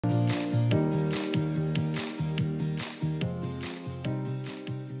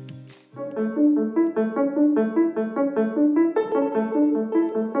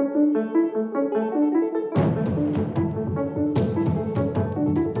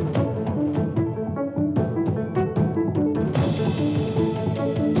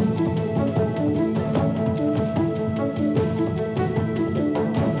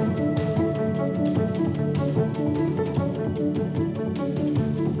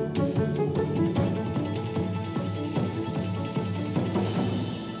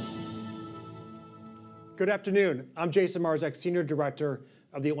Good afternoon. I'm Jason Marczak, Senior Director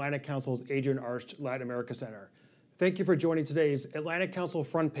of the Atlantic Council's Adrienne Arsht Latin America Center. Thank you for joining today's Atlantic Council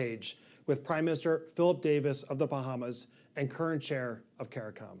front page with Prime Minister Philip Davis of the Bahamas and current chair of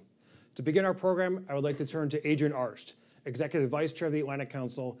CARICOM. To begin our program, I would like to turn to Adrienne Arsht, Executive Vice Chair of the Atlantic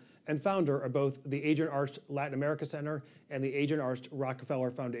Council and founder of both the Adrienne Arsht Latin America Center and the Adrienne Arsht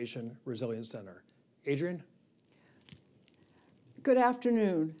Rockefeller Foundation Resilience Center. Adrienne? Good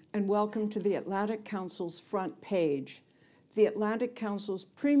afternoon, and welcome to the Atlantic Council's front page, the Atlantic Council's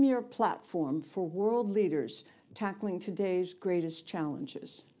premier platform for world leaders tackling today's greatest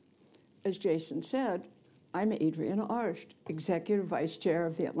challenges. As Jason said, I'm Adrienne Arsht, Executive Vice Chair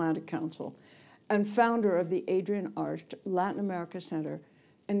of the Atlantic Council and founder of the Adrienne Arsht Latin America Center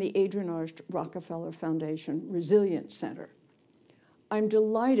and the Adrienne Arsht Rockefeller Foundation Resilience Center. I'm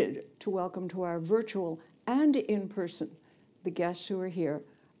delighted to welcome to our virtual and in-person the guests who are here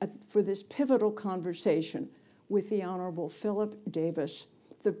for this pivotal conversation with the Honorable Philip Davis,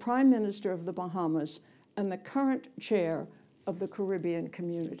 the Prime Minister of the Bahamas and the current chair of the Caribbean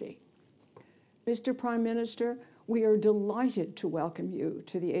community. Mr. Prime Minister, we are delighted to welcome you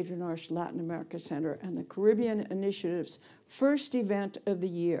to the Adrienne Arsht Latin America Center and the Caribbean Initiative's first event of the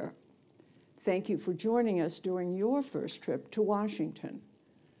year. Thank you for joining us during your first trip to Washington.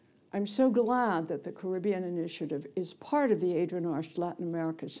 I'm so glad that the Caribbean Initiative is part of the Adrienne Arsht Latin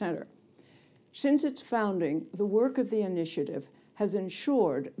America Center. Since its founding, the work of the initiative has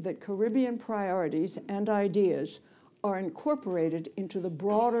ensured that Caribbean priorities and ideas are incorporated into the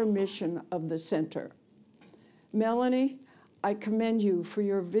broader mission of the center. Melanie, I commend you for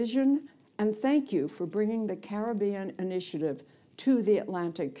your vision and thank you for bringing the Caribbean Initiative to the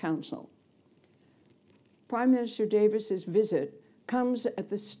Atlantic Council. Prime Minister Davis's visit comes at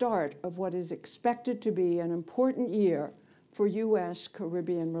the start of what is expected to be an important year for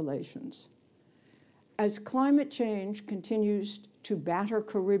U.S.-Caribbean relations. As climate change continues to batter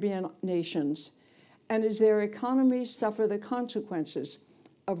Caribbean nations, and as their economies suffer the consequences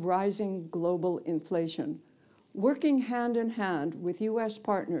of rising global inflation, working hand in hand with U.S.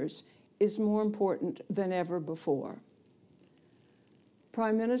 partners is more important than ever before.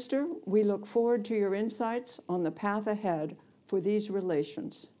 Prime Minister, we look forward to your insights on the path ahead for these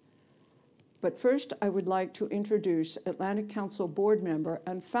relations. But first, I would like to introduce Atlantic Council board member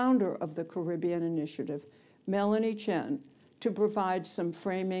and founder of the Caribbean Initiative, Melanie Chen, to provide some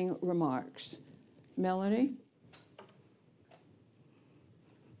framing remarks. Melanie?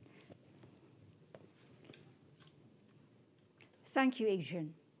 Thank you,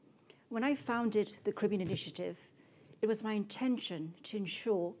 Adrienne. When I founded the Caribbean Initiative, it was my intention to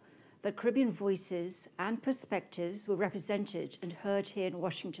ensure that Caribbean voices and perspectives were represented and heard here in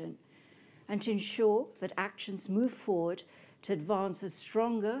Washington, and to ensure that actions move forward to advance a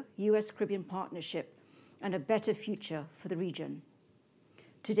stronger U.S.-Caribbean partnership and a better future for the region.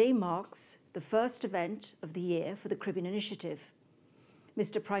 Today marks the first event of the year for the Caribbean Initiative.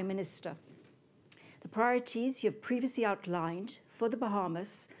 Mr. Prime Minister, the priorities you have previously outlined for the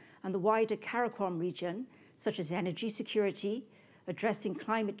Bahamas and the wider CARICOM region, such as energy security, addressing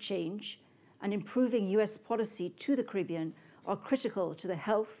climate change, and improving U.S. policy to the Caribbean are critical to the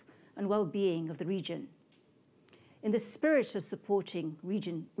health and well-being of the region. In the spirit of supporting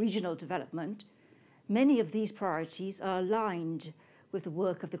regional development, many of these priorities are aligned with the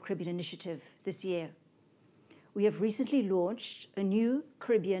work of the Caribbean Initiative this year. We have recently launched a new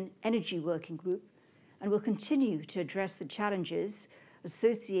Caribbean Energy Working Group and will continue to address the challenges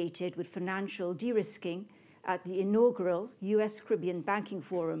associated with financial de-risking at the inaugural U.S.-Caribbean Banking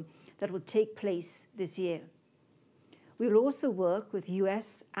Forum that will take place this year. We will also work with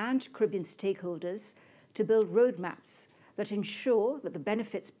U.S. and Caribbean stakeholders to build roadmaps that ensure that the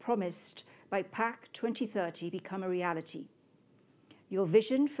benefits promised by PACC 2030 become a reality. Your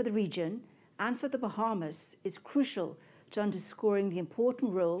vision for the region and for the Bahamas is crucial to underscoring the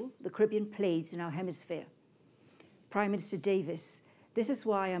important role the Caribbean plays in our hemisphere. Prime Minister Davis, this is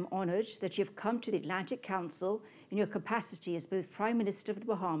why I'm honored that you have come to the Atlantic Council in your capacity as both Prime Minister of the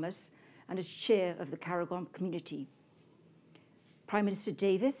Bahamas and as Chair of the CARICOM community. Prime Minister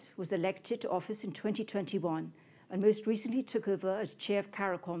Davis was elected to office in 2021 and most recently took over as Chair of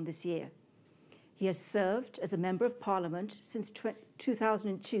CARICOM this year. He has served as a Member of Parliament since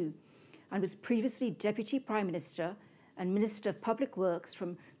 2002 and was previously Deputy Prime Minister and Minister of Public Works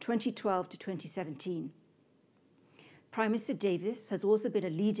from 2012 to 2017. Prime Minister Davis has also been a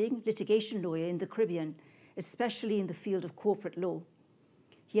leading litigation lawyer in the Caribbean, especially in the field of corporate law.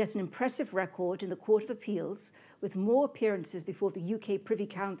 He has an impressive record in the Court of Appeals, with more appearances before the UK Privy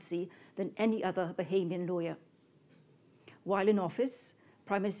Council than any other Bahamian lawyer. While in office,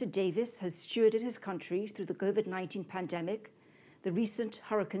 Prime Minister Davis has stewarded his country through the COVID-19 pandemic, the recent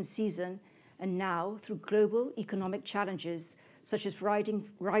hurricane season, and now through global economic challenges such as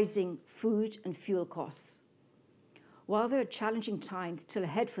rising food and fuel costs. While there are challenging times still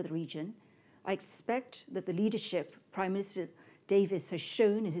ahead for the region, I expect that the leadership Prime Minister Davis has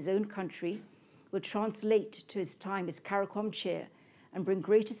shown in his own country will translate to his time as CARICOM chair and bring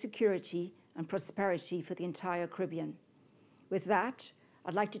greater security and prosperity for the entire Caribbean. With that,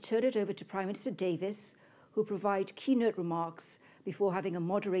 I'd like to turn it over to Prime Minister Davis, who will provide keynote remarks before having a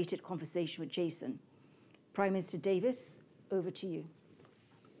moderated conversation with Jason. Prime Minister Davis, over to you.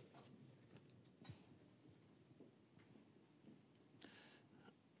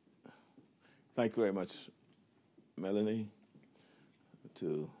 Thank you very much, Melanie,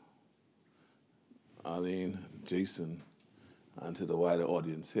 to Arlene, Jason, and to the wider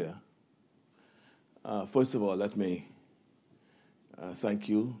audience here. First of all, let me thank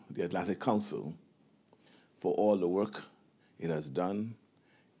you, the Atlantic Council, for all the work it has done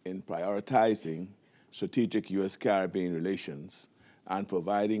in prioritizing strategic U.S.-Caribbean relations and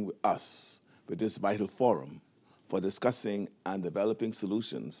providing us with this vital forum for discussing and developing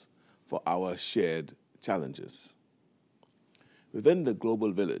solutions for our shared challenges. Within the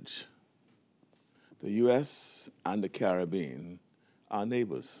global village, the U.S. and the Caribbean are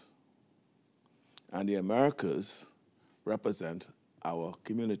neighbors, and the Americas represent our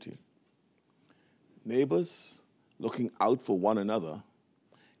community. Neighbors looking out for one another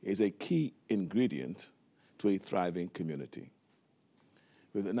is a key ingredient to a thriving community.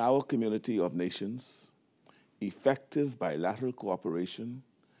 Within our community of nations, effective bilateral cooperation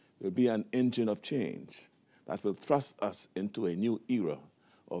will be an engine of change that will thrust us into a new era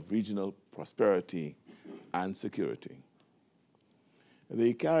of regional prosperity and security.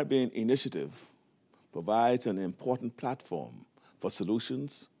 The Caribbean Initiative provides an important platform for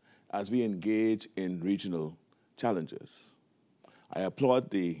solutions as we engage in regional challenges. I applaud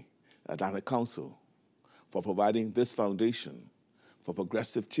the Atlantic Council for providing this foundation for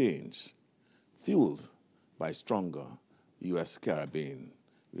progressive change, fueled by stronger U.S.-Caribbean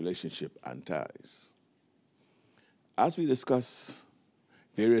relationship and ties. As we discuss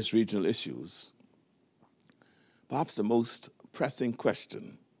various regional issues, perhaps the most pressing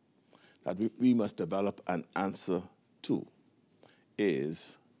question that we must develop an answer to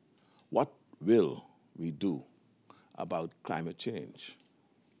is, what will we do about climate change?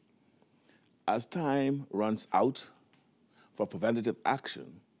 As time runs out for preventative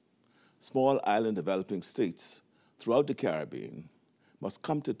action, small island developing states throughout the Caribbean must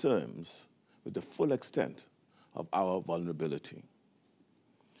come to terms with the full extent of our vulnerability.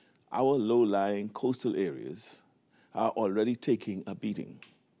 Our low-lying coastal areas are already taking a beating.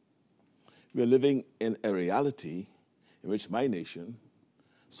 We are living in a reality in which my nation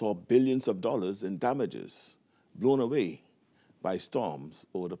saw billions of dollars in damages blown away by storms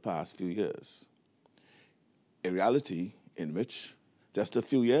over the past few years. A reality in which, just a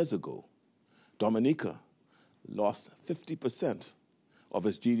few years ago, Dominica lost 50% of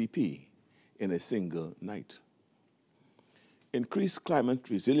its GDP in a single night. Increased climate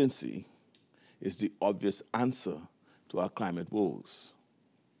resiliency is the obvious answer to our climate woes.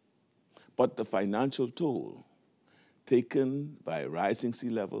 But the financial toll taken by rising sea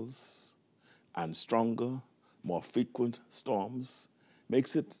levels and stronger, more frequent storms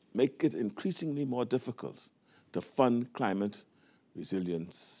make it increasingly more difficult to fund climate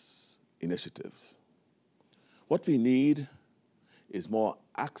resilience initiatives. What we need is more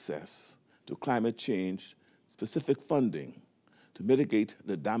access to climate change specific funding to mitigate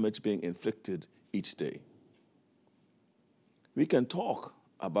the damage being inflicted each day. We can talk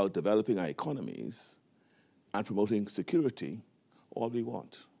about developing our economies and promoting security all we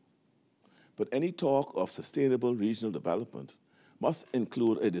want. But any talk of sustainable regional development must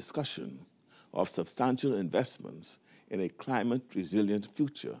include a discussion of substantial investments in a climate-resilient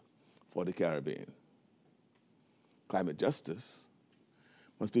future for the Caribbean. Climate justice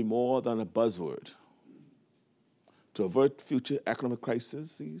must be more than a buzzword. To avert future economic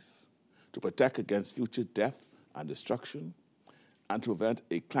crises, to protect against future death and destruction, and to prevent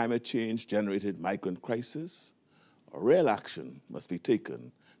a climate change-generated migrant crisis, real action must be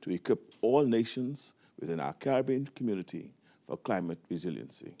taken to equip all nations within our Caribbean community for climate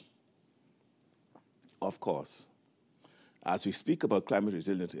resiliency. Of course, as we speak about climate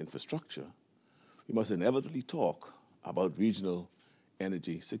resilient infrastructure, we must inevitably talk about regional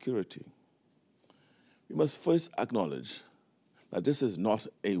energy security. We must first acknowledge that this is not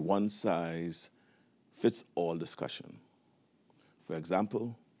a one-size-fits-all discussion. For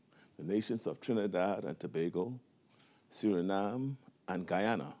example, the nations of Trinidad and Tobago, Suriname, and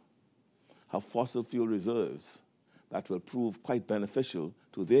Guyana have fossil fuel reserves that will prove quite beneficial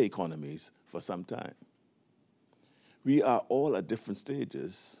to their economies for some time. We are all at different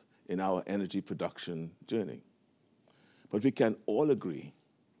stages in our energy production journey, but we can all agree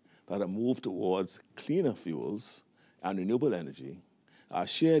that a move towards cleaner fuels and renewable energy are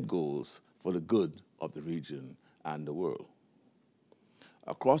shared goals for the good of the region and the world.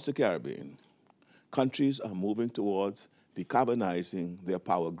 Across the Caribbean, countries are moving towards decarbonizing their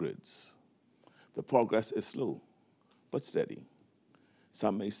power grids. The progress is slow, but steady.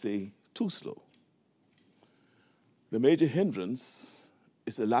 Some may say too slow. The major hindrance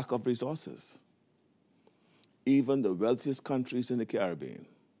is the lack of resources. Even the wealthiest countries in the Caribbean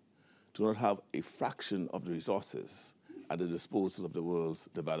do not have a fraction of the resources at the disposal of the world's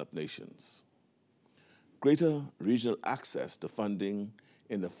developed nations. Greater regional access to funding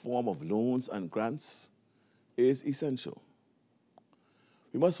in the form of loans and grants is essential.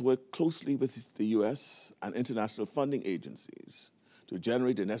 We must work closely with the US and international funding agencies to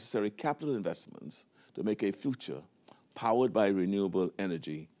generate the necessary capital investments to make a future powered by renewable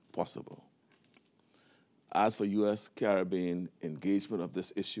energy possible. As for US Caribbean engagement of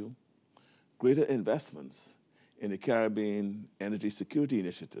this issue, greater investments in the Caribbean Energy Security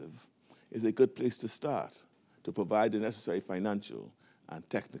Initiative is a good place to start to provide the necessary financial and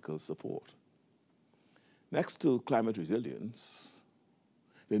technical support. Next to climate resilience,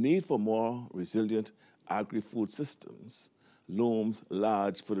 the need for more resilient agri-food systems looms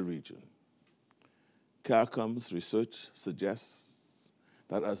large for the region. CARICOM's research suggests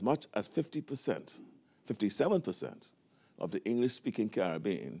that as much as 57% of the English-speaking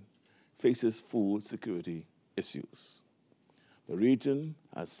Caribbean faces food security issues. The region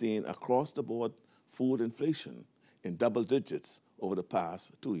has seen across-the-board food inflation in double digits over the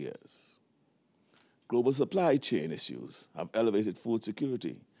past 2 years. Global supply chain issues have elevated food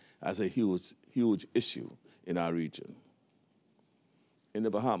security as a huge issue in our region. In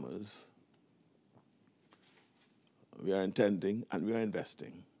the Bahamas, we are intending and we are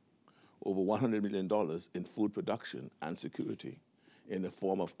investing over $100 million in food production and security in the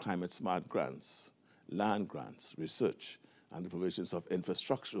form of climate-smart grants, land grants, research, and the provisions of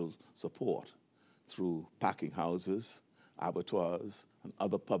infrastructural support through packing houses, abattoirs, and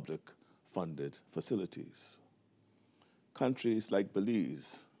other public-funded facilities. Countries like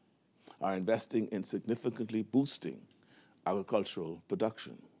Belize are investing in significantly boosting agricultural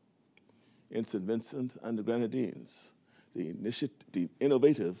production. In St. Vincent and the Grenadines, the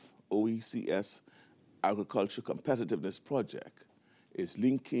innovative OECS Agriculture Competitiveness Project is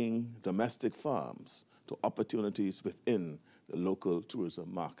linking domestic farms to opportunities within the local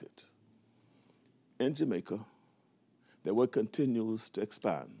tourism market. In Jamaica, their work continues to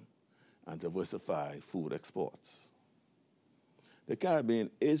expand and diversify food exports. The Caribbean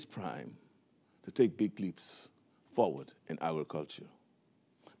is primed to take big leaps forward in agriculture,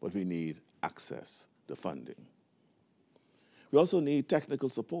 but we need access to funding. We also need technical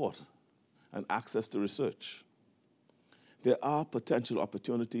support and access to research. There are potential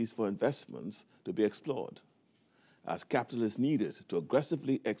opportunities for investments to be explored, as capital is needed to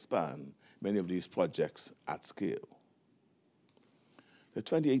aggressively expand many of these projects at scale. The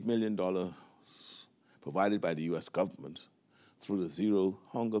 $28 million provided by the US government through the Zero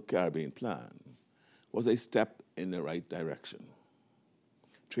Hunger Caribbean Plan was a step in the right direction.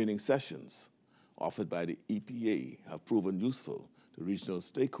 Training sessions offered by the EPA have proven useful to regional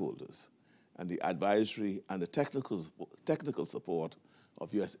stakeholders, and the advisory and the technical support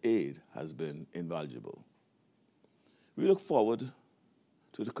of US aid has been invaluable. We look forward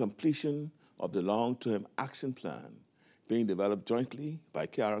to the completion of the long-term action plan being developed jointly by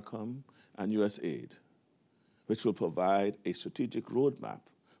CARICOM and US aid, which will provide a strategic roadmap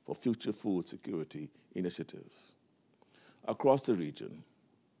for future food security initiatives. Across the region,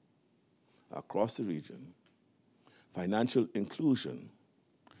 financial inclusion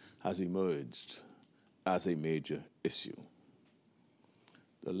has emerged as a major issue.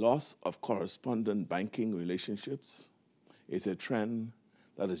 The loss of correspondent banking relationships is a trend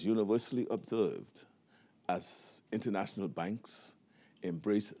that is universally observed as international banks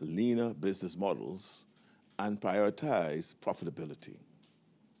embrace leaner business models and prioritize profitability.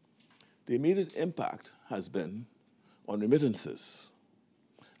 The immediate impact has been on remittances,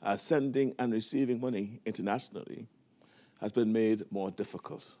 as sending and receiving money internationally has been made more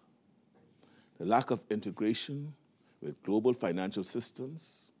difficult. The lack of integration with global financial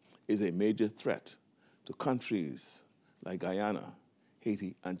systems is a major threat to countries like Guyana,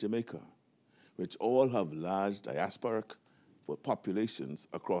 Haiti, and Jamaica, which all have large diasporic populations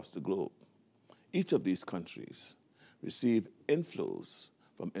across the globe. Each of these countries receive inflows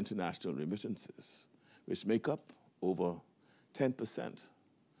from international remittances, which make up over 10%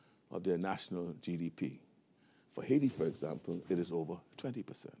 of their national GDP. For Haiti, for example, it is over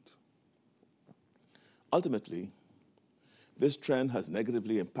 20%. Ultimately, this trend has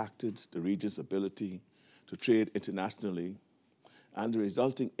negatively impacted the region's ability to trade internationally, and the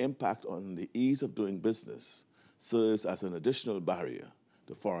resulting impact on the ease of doing business serves as an additional barrier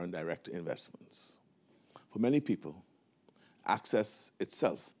to foreign direct investments. For many people, access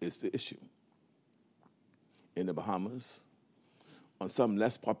itself is the issue. In the Bahamas, on some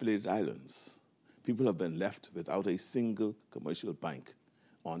less populated islands, people have been left without a single commercial bank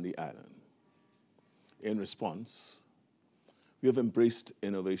on the island. In response, we have embraced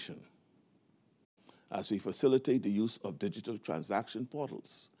innovation as we facilitate the use of digital transaction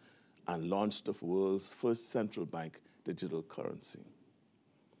portals and launched the world's first central bank digital currency.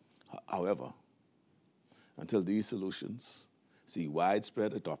 However, until these solutions see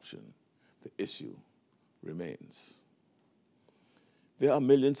widespread adoption, the issue remains. There are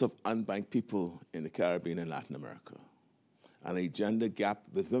millions of unbanked people in the Caribbean and Latin America, and a gender gap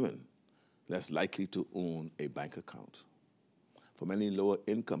with women less likely to own a bank account. For many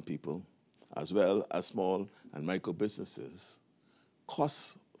lower-income people, as well as small and micro businesses,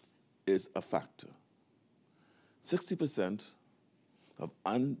 cost is a factor. 60% of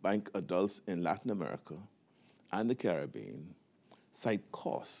unbanked adults in Latin America and the Caribbean cite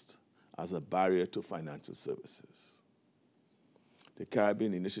cost as a barrier to financial services. The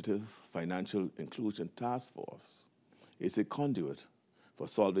Caribbean Initiative Financial Inclusion Task Force is a conduit for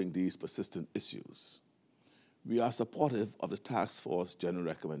solving these persistent issues. We are supportive of the task force general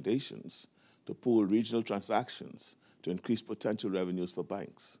recommendations to pool regional transactions to increase potential revenues for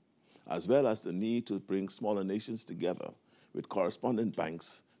banks, as well as the need to bring smaller nations together with correspondent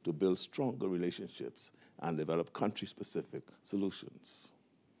banks to build stronger relationships and develop country-specific solutions.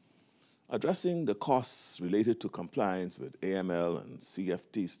 Addressing the costs related to compliance with AML and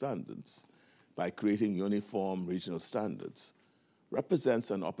CFT standards by creating uniform regional standards represents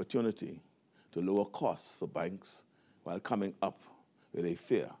an opportunity to lower costs for banks while coming up with a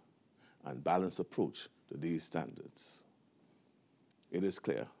fair and balanced approach to these standards. It is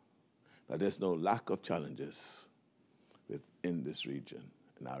clear that there's no lack of challenges within this region,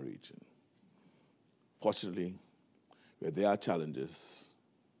 in our region. Fortunately, where there are challenges,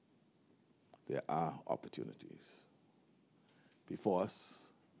 there are opportunities. Before us,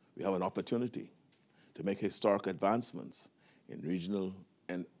 we have an opportunity to make historic advancements in regional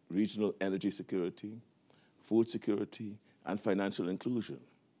energy security, food security, and financial inclusion,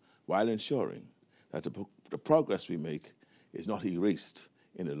 while ensuring that the progress we make is not erased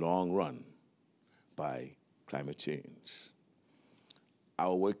in the long run by climate change.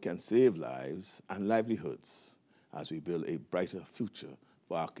 Our work can save lives and livelihoods as we build a brighter future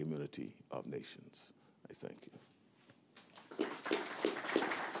for our community of nations. I thank you.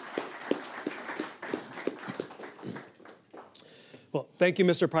 Well, thank you,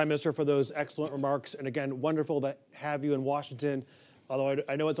 Mr. Prime Minister, for those excellent remarks. And again, wonderful to have you in Washington, although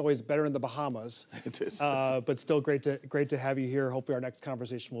I know it's always better in the Bahamas. It is. But still great to have you here. Hopefully our next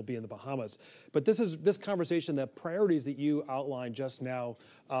conversation will be in the Bahamas. But this conversation, the priorities that you outlined just now,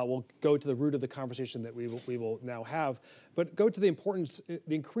 will go to the root of the conversation that we will now have, but go to the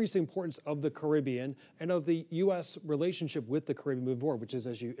increased importance of the Caribbean and of the U.S. relationship with the Caribbean moving forward, which is,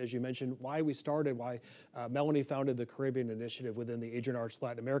 as you mentioned, why we started, why Melanie founded the Caribbean Initiative within the Adrienne Arsht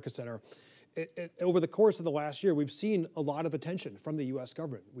Latin America Center. Over the course of the last year, we've seen a lot of attention from the U.S.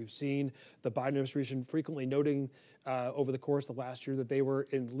 government. We've seen the Biden administration frequently noting over the course of the last year that they were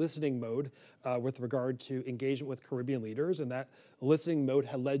in listening mode with regard to engagement with Caribbean leaders, and that listening mode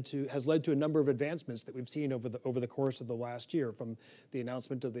has led to a number of advancements that we've seen over the course of the last year, from the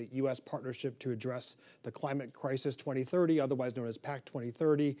announcement of the U.S. partnership to address the Climate Crisis 2030, otherwise known as PACC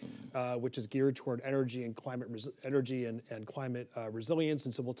 2030, which is geared toward energy and climate resilience,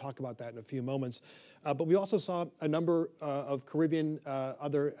 and so we'll talk about that in a few moments. But we also saw a number of Caribbean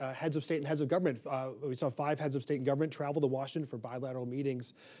other heads of state and heads of government. We saw 5 heads of state and government travel to Washington for bilateral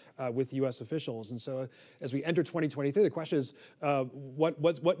meetings with U.S. officials. And so as we enter 2023, the question is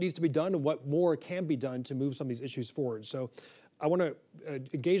what needs to be done and what more can be done to move some of these issues forward. So I want to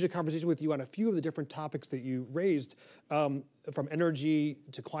engage a conversation with you on a few of the different topics that you raised, from energy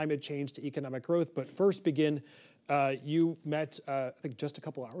to climate change to economic growth. But first begin, you met, I think just a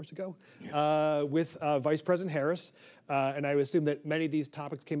couple hours ago, with Vice President Harris. And I would assume that many of these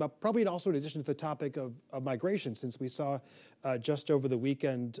topics came up, probably also in addition to the topic of migration, since we saw just over the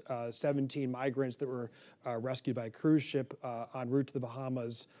weekend 17 migrants that were rescued by a cruise ship en route to the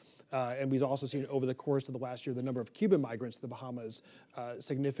Bahamas. And we've also seen over the course of the last year, the number of Cuban migrants to the Bahamas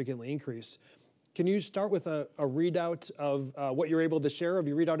significantly increase. Can you start with a readout of what you're able to share, of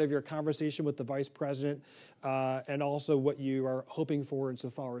your readout of your conversation with the Vice President, and also what you are hoping for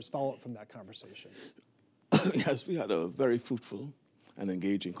insofar as follow-up from that conversation? Yes, we had a very fruitful and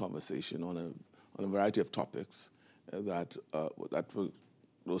engaging conversation on a variety of topics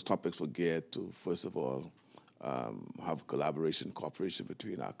those topics were geared to, first of all, have collaboration, cooperation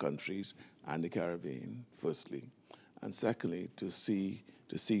between our countries and the Caribbean, firstly, and secondly, to see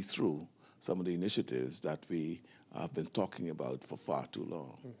through some of the initiatives that we have been talking about for far too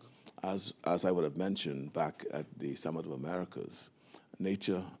long. Mm-hmm. As I would have mentioned back at the Summit of Americas,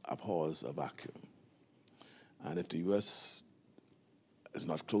 nature abhors a vacuum. And if the U.S. is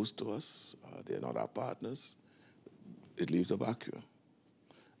not close to us, they're not our partners, it leaves a vacuum,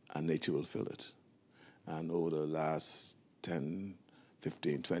 and nature will fill it. And over the last 10,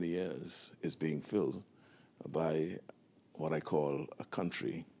 15, 20 years, it's being filled by what I call a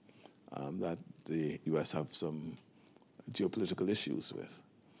country that the U.S. have some geopolitical issues with.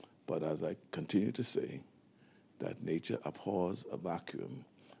 But as I continue to say, that nature abhors a vacuum,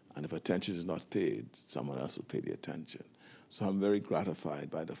 and if attention is not paid, someone else will pay the attention. So I'm very gratified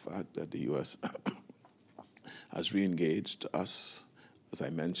by the fact that the U.S. has re-engaged us. As I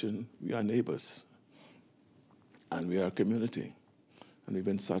mentioned, we are neighbors, and we are a community, and we've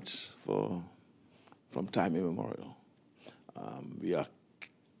been such from time immemorial. We are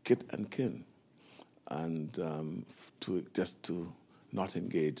kith and kin, and to not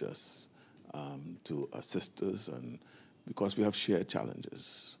engage us, to assist us, and because we have shared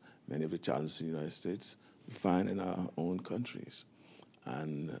challenges. Many of the challenges in the United States we find in our own countries,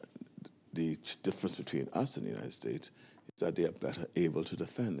 and the difference between us and the United States is that they are better able to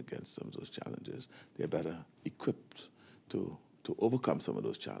defend against some of those challenges. They are better equipped to overcome some of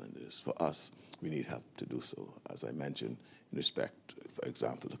those challenges. For us, we need help to do so, as I mentioned, in respect, for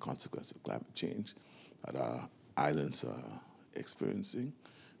example, the consequence of climate change that our islands are experiencing.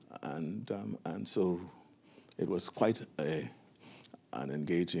 And so it was quite an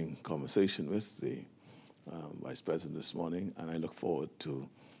engaging conversation with the Vice President this morning, and I look forward to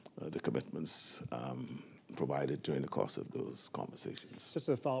the commitments provided during the course of those conversations. Just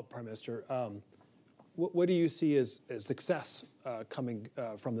to follow up, Prime Minister, what do you see as success coming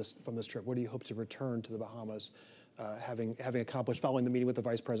from this trip? What do you hope to return to the Bahamas, having accomplished following the meeting with the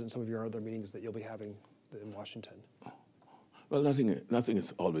Vice President, some of your other meetings that you'll be having in Washington? Well, nothing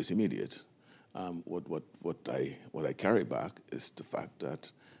is always immediate. What I carry back is the fact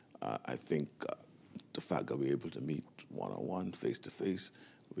that I think the fact that we're able to meet one-on-one, face-to-face,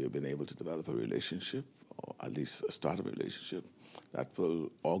 we have been able to develop a relationship, or at least start a relationship, that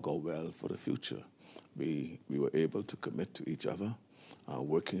will all go well for the future. We were able to commit to each other,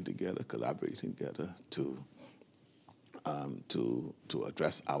 working together, collaborating together to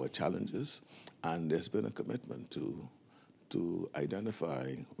address our challenges, and there's been a commitment to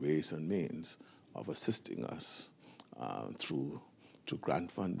identify ways and means of assisting us through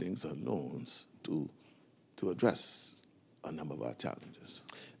grant fundings and loans to address a number of our challenges.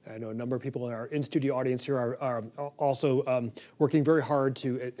 I know a number of people in our in-studio audience here are also working very hard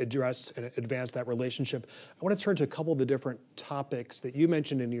to address and advance that relationship. I want to turn to a couple of the different topics that you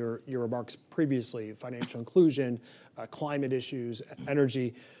mentioned in your remarks previously: financial inclusion, climate issues,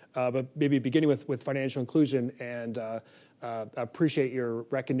 energy. But maybe beginning with financial inclusion, and appreciate your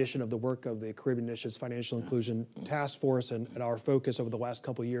recognition of the work of the Caribbean Initiative's Financial Inclusion Task Force and our focus over the last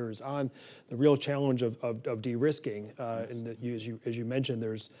couple of years on the real challenge of de-risking. And that as you mentioned,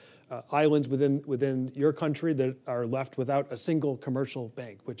 there's islands within your country that are left without a single commercial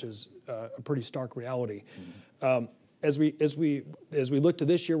bank, which is a pretty stark reality. Mm-hmm. As we look to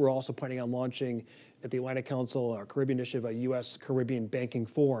this year, we're also planning on launching at the Atlantic Council, our Caribbean Initiative, a U.S. Caribbean Banking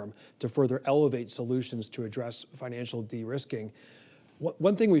Forum to further elevate solutions to address financial de-risking.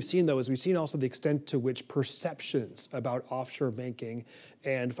 One thing we've seen, though, is we've seen also the extent to which perceptions about offshore banking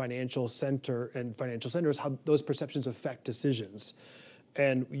and financial centers, how those perceptions affect decisions.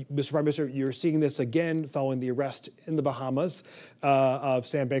 And Mr. Prime Minister, you're seeing this again following the arrest in the Bahamas of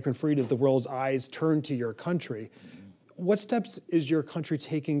Sam Bankman-Fried as the world's eyes turn to your country. What steps is your country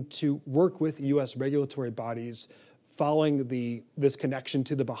taking to work with U.S. regulatory bodies following this connection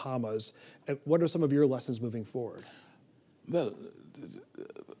to the Bahamas? And what are some of your lessons moving forward? Well,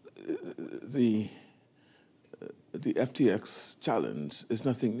 the FTX challenge is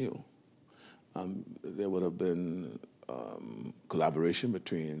nothing new. There would have been collaboration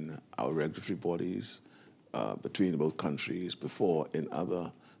between our regulatory bodies, between both countries before in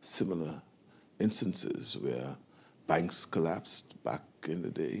other similar instances where banks collapsed back in the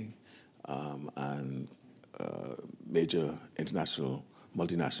day, and major international,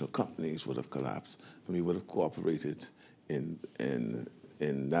 multinational companies would have collapsed, and we would have cooperated in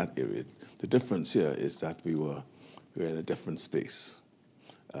that area. The difference here is that we're in a different space,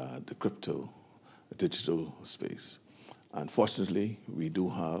 the digital space. Unfortunately, we do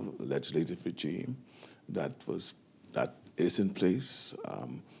have a legislative regime that is in place.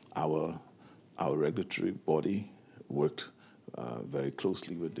 Our regulatory body worked very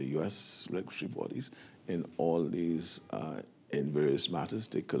closely with the U.S. regulatory bodies in all these, in various matters.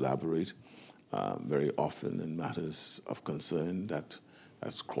 They collaborate very often in matters of concern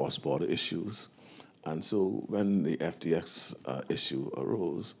that's cross-border issues. And so when the FTX issue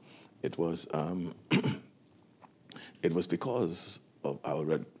arose, it was it was because of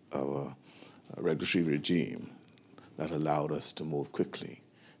our regulatory regime that allowed us to move quickly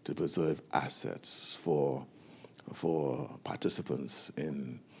to preserve assets for participants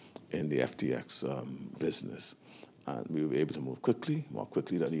in the FTX business. And we were able to move quickly, more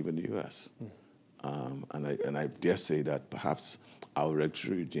quickly than even the U.S. And I dare say that perhaps our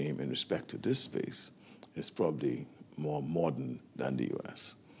regulatory regime in respect to this space is probably more modern than the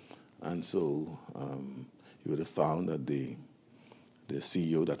U.S. And so you would have found that the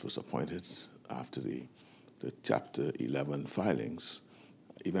CEO that was appointed after the Chapter 11 filings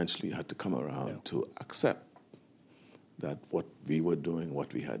eventually had to come around to accept that what we were doing,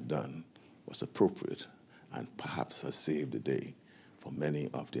 what we had done, was appropriate and perhaps has saved the day for many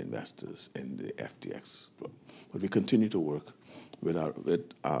of the investors in the FTX. But we continue to work with our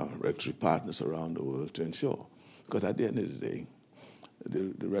regulatory partners around the world to ensure, because at the end of the day,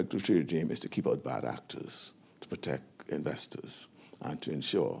 the regulatory regime is to keep out bad actors, to protect investors, and to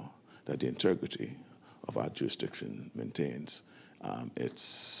ensure that the integrity of our jurisdiction maintains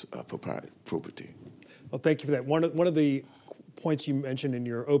its property. Well, thank you for that. One of the points you mentioned in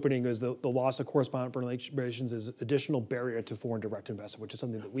your opening is the loss of correspondent relations is additional barrier to foreign direct investment, which is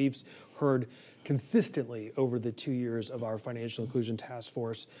something that we've heard consistently over the 2 years of our financial inclusion task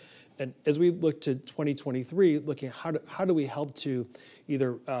force. And as we look to 2023, looking at how do we help to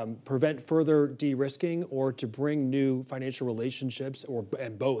either prevent further de-risking or to bring new financial relationships,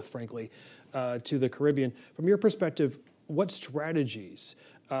 and both, frankly, to the Caribbean. From your perspective, what strategies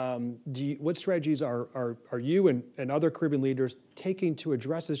are you and other Caribbean leaders taking to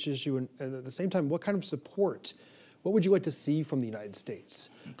address this issue? And at the same time, what kind of support, what would you like to see from the United States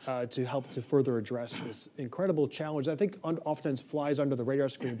to help to further address this incredible challenge that I think oftentimes flies under the radar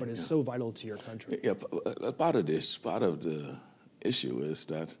screen, but is so vital to your country? Yeah, part of the issue is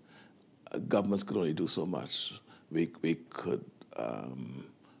that governments could only do so much. We could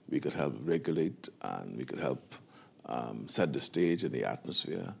help regulate, and we could help set the stage and the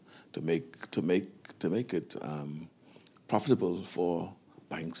atmosphere to make it profitable for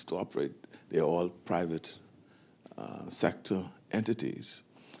banks to operate. They're all private sector entities,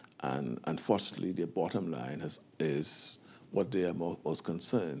 and unfortunately, their bottom line is what they are most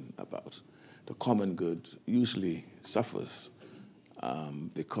concerned about. The common good usually suffers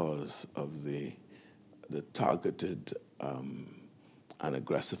because of the targeted and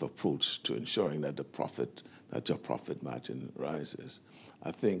aggressive approach to ensuring that your profit margin rises.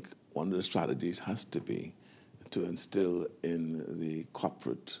 I think one of the strategies has to be to instill in the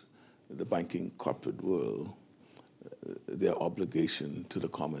banking corporate world, their obligation to the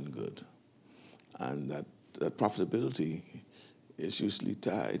common good, and that profitability is usually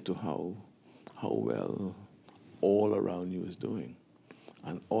tied to how well all around you is doing,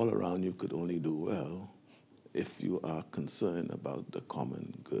 and all around you could only do well if you are concerned about the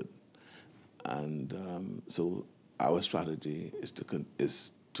common good. And so our strategy is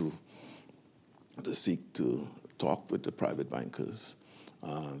to seek to talk with the private bankers.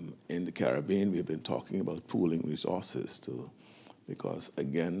 In the Caribbean, we've been talking about pooling resources because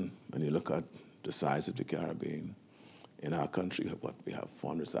again, when you look at the size of the Caribbean, in our country, we have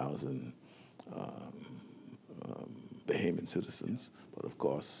 400,000 Bahamian citizens, but of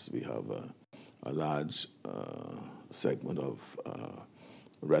course we have a large segment of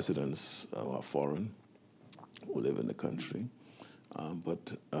residents who are foreign, who live in the country.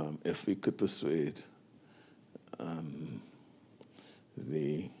 But if we could persuade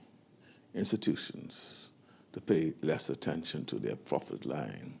the institutions to pay less attention to their profit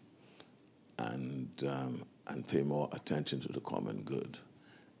line and pay more attention to the common good,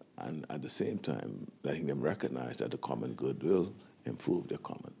 and at the same time letting them recognize that the common good will improve their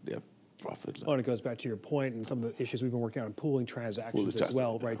profit line. Oh, and it goes back to your point and some of the issues we've been working on pooling transactions as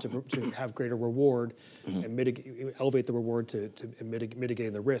well, right? To have greater reward and elevate the reward to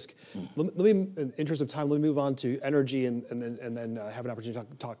mitigating the risk. Let me, in the interest of time, let me move on to energy and then have an opportunity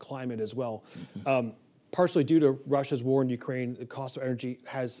to talk climate as well. Partially due to Russia's war in Ukraine, the cost of energy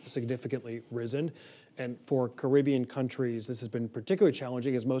has significantly risen. And for Caribbean countries, this has been particularly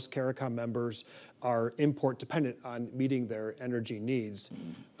challenging as most CARICOM members are import dependent on meeting their energy needs.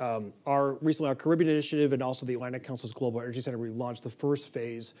 Recently, our Caribbean Initiative and also the Atlantic Council's Global Energy Center, we launched the first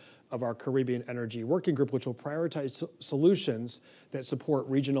phase of our Caribbean Energy Working Group, which will prioritize solutions that support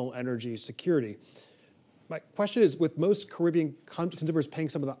regional energy security. My question is, with most Caribbean consumers paying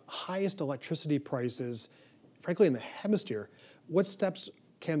some of the highest electricity prices, frankly, in the hemisphere, what steps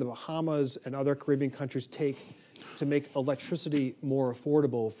can the Bahamas and other Caribbean countries take to make electricity more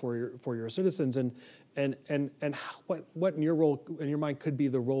affordable for your citizens? And what in your mind could be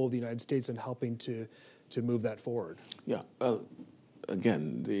the role of the United States in helping to move that forward? Yeah. Well,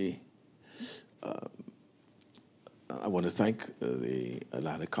 again, I want to thank the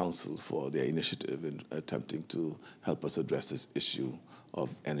Atlantic Council for their initiative in attempting to help us address this issue of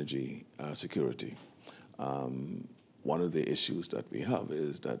energy security. One of the issues that we have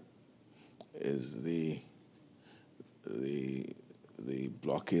is the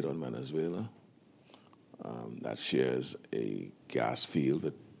blockade on Venezuela that shares a gas field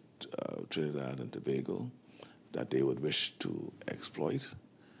with Trinidad and Tobago that they would wish to exploit,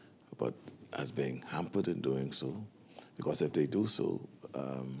 but as being hampered in doing so, because if they do so,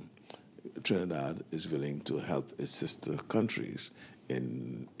 Trinidad is willing to help its sister countries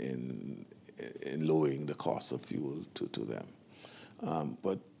in lowering the cost of fuel to them.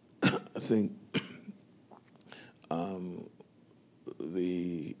 But I think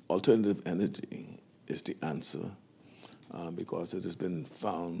the alternative energy is the answer because it has been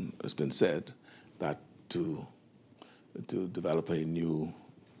found, it's been said that to develop an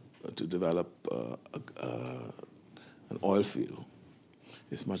oil field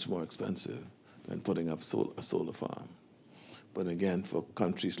is much more expensive than putting up a solar farm. But again, for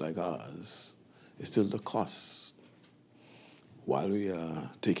countries like ours, it's still the cost. While we are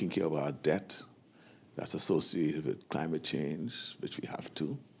taking care of our debt that's associated with climate change, which we have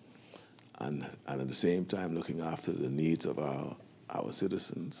to, and at the same time looking after the needs of our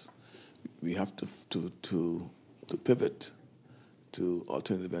citizens, we have to pivot to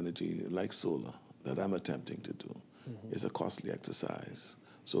alternative energy like solar that I'm attempting to do. It's a costly exercise.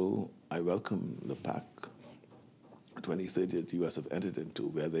 So I welcome the PACC 2030 that the U.S. have entered into,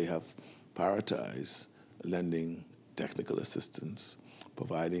 where they have prioritized lending technical assistance,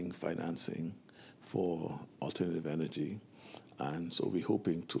 providing financing for alternative energy. And so we're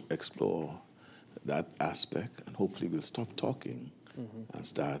hoping to explore that aspect, and hopefully we'll stop talking and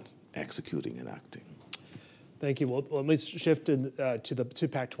start executing and acting. Thank you. Well, let me shift to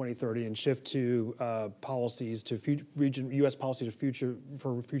PACC 2030 and shift to policies, to U.S. policy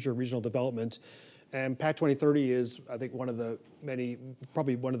for future regional development. And PACC 2030 is, I think,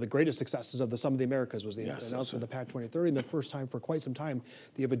 probably one of the greatest successes of the Sum of the Americas was the announcement of the PACC 2030, and the first time for quite some time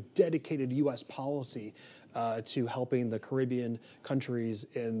that you have a dedicated U.S. policy to helping the Caribbean countries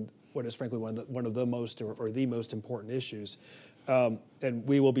in what is frankly one of the most or the most important issues. And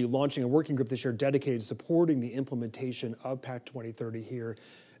we will be launching a working group this year dedicated to supporting the implementation of PACC 2030 here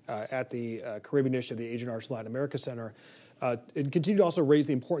at the Caribbean Initiative, the Adrienne Arsht Latin America Center. And continue to also raise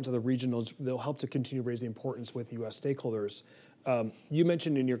the importance of the regionals. They'll help to continue to raise the importance with U.S. stakeholders. You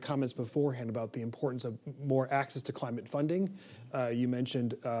mentioned in your comments beforehand about the importance of more access to climate funding. You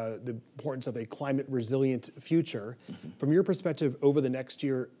mentioned the importance of a climate resilient future. From your perspective over the next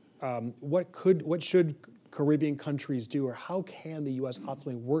year, what should Caribbean countries do, or how can the U.S.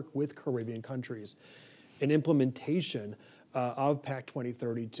 ultimately work with Caribbean countries in implementation of PACC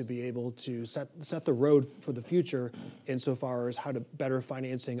 2030 to be able to set the road for the future insofar as how to better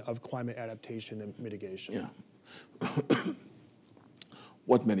financing of climate adaptation and mitigation? Yeah.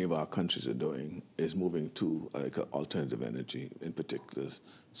 What many of our countries are doing is moving to alternative energy, in particular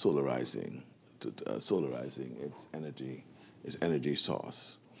solarizing its energy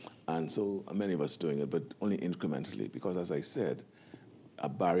source. And so many of us are doing it, but only incrementally, because as I said, a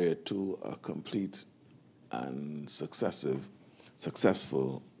barrier to a complete and successive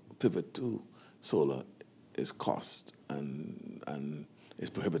successful pivot to solar is cost and is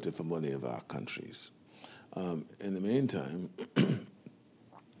prohibitive for many of our countries. In the meantime,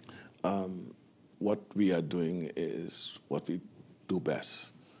 what we are doing is what we do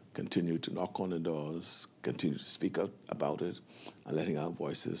best: continue to knock on the doors, continue to speak out about it, and letting our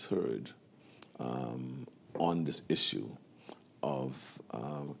voices heard on this issue of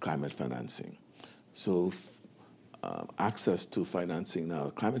climate financing. So access to financing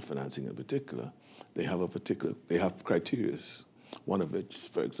now, climate financing in particular, they have criteria. One of which,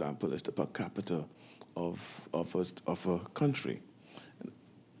 for example, is the per capita of a country.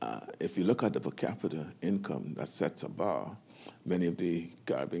 If you look at the per capita income that sets a bar, many of the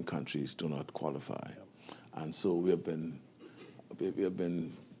Caribbean countries do not qualify. And so we've been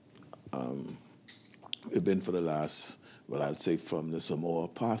for the last, well, I'd say from the Samoa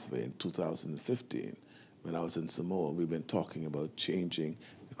pathway in 2015, when I was in Samoa, we've been talking about changing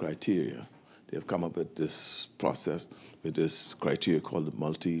the criteria. They've come up with this process, with this criteria called the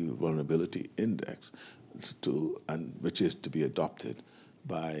Multi-Vulnerability Index, which is to be adopted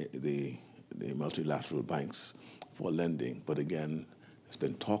by the multilateral banks for lending. But again, it's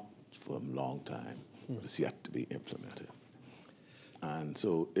been talked for a long time, but it's yet to be implemented. And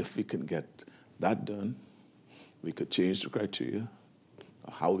so if we can get that done, we could change the criteria,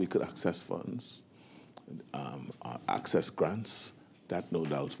 how we could access funds, access grants. That no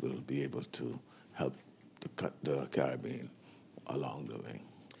doubt will be able to help the Caribbean along the way.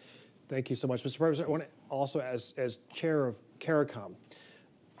 Thank you so much, Mr. President. I want to also, as chair of CARICOM,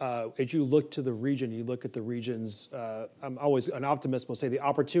 as you look to the region, you look at the region's, I'm always an optimist, will say the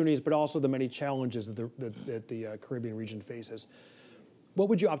opportunities, but also the many challenges that the Caribbean region faces. How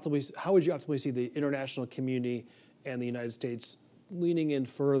would you optimally see the international community and the United States leaning in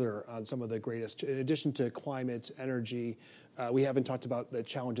further on some of the greatest, in addition to climate, energy? We haven't talked about the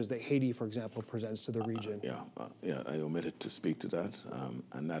challenges that Haiti, for example, presents to the region. I omitted to speak to that,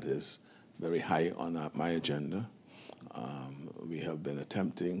 and that is very high on my agenda. We have been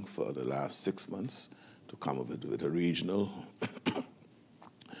attempting for the last 6 months to come up with a regional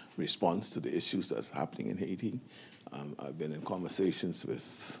response to the issues that's happening in Haiti. I've been in conversations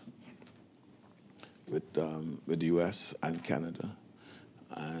with the U.S. and Canada,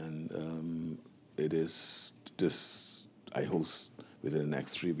 and it is this. I host within the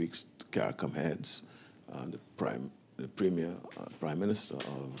next 3 weeks CARICOM heads. The Prime Minister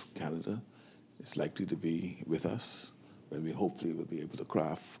of Canada is likely to be with us, when we hopefully will be able to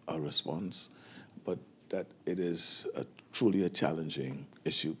craft a response. But that it is truly a challenging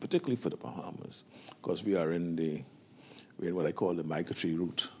issue, particularly for the Bahamas, because we are in what I call the migratory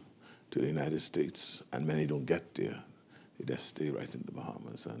route to the United States, and many don't get there. They just stay right in the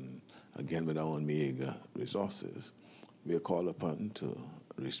Bahamas. And again, with our own meager resources, we are called upon to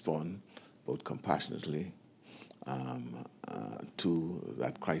respond both compassionately to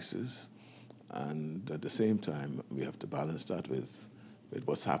that crisis, and at the same time, we have to balance that with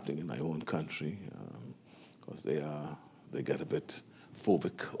what's happening in my own country, because they get a bit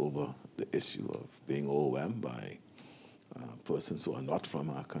phobic over the issue of being overwhelmed by persons who are not from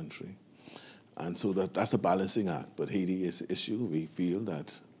our country. And so that's a balancing act. But Haiti is an issue. We feel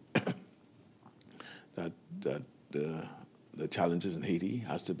that the challenges in Haiti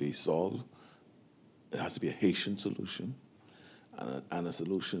has to be solved. It has to be a Haitian solution, and a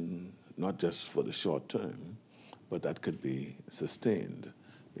solution not just for the short term, but that could be sustained,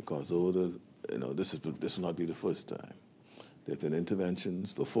 because this will not be the first time. There have been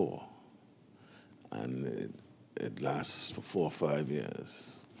interventions before, and it lasts for 4 or 5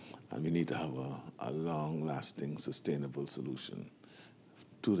 years, and we need to have a long-lasting, sustainable solution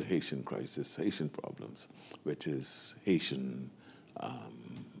to the Haitian crisis, Haitian problems, which is Haitian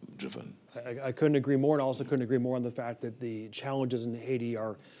driven. I couldn't agree more, and also couldn't agree more on the fact that the challenges in Haiti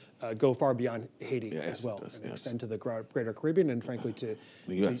go far beyond Haiti as well, and extend to the greater Caribbean and frankly to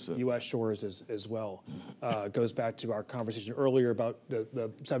the U.S. shores as well. Goes back to our conversation earlier about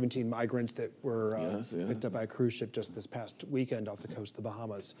the 17 migrants that were picked up by a cruise ship just this past weekend off the coast of the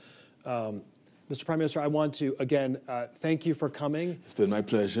Bahamas. Mr. Prime Minister, I want to, again, thank you for coming. It's been my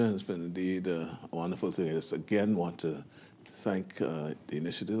pleasure. It's been indeed a wonderful thing. I just again want to thank the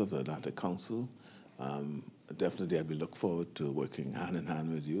initiative of the Atlantic Council. Definitely, I'd look forward to working hand in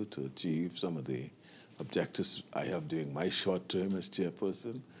hand with you to achieve some of the objectives I have during my short term as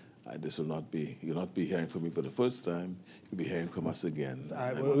chairperson. You'll not be hearing from me for the first time. You'll be hearing from us again.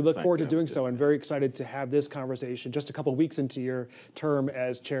 We look forward to doing so, and very excited to have this conversation just a couple of weeks into your term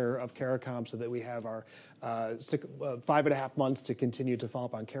as chair of CARICOM, so that we have our 5.5 months to continue to follow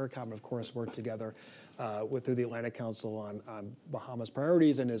up on CARICOM and, of course, work together through the Atlantic Council on Bahamas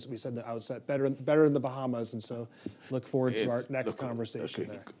priorities. And as we said at the outset, better in the Bahamas. And so look forward to our next conversation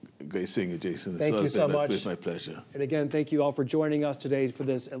there. Great seeing you, Jason. Thank you so much. It's my pleasure. And again, thank you all for joining us today for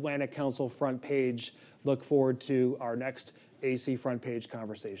this Atlantic Council front page. Look forward to our next AC front page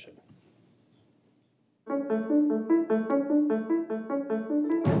conversation.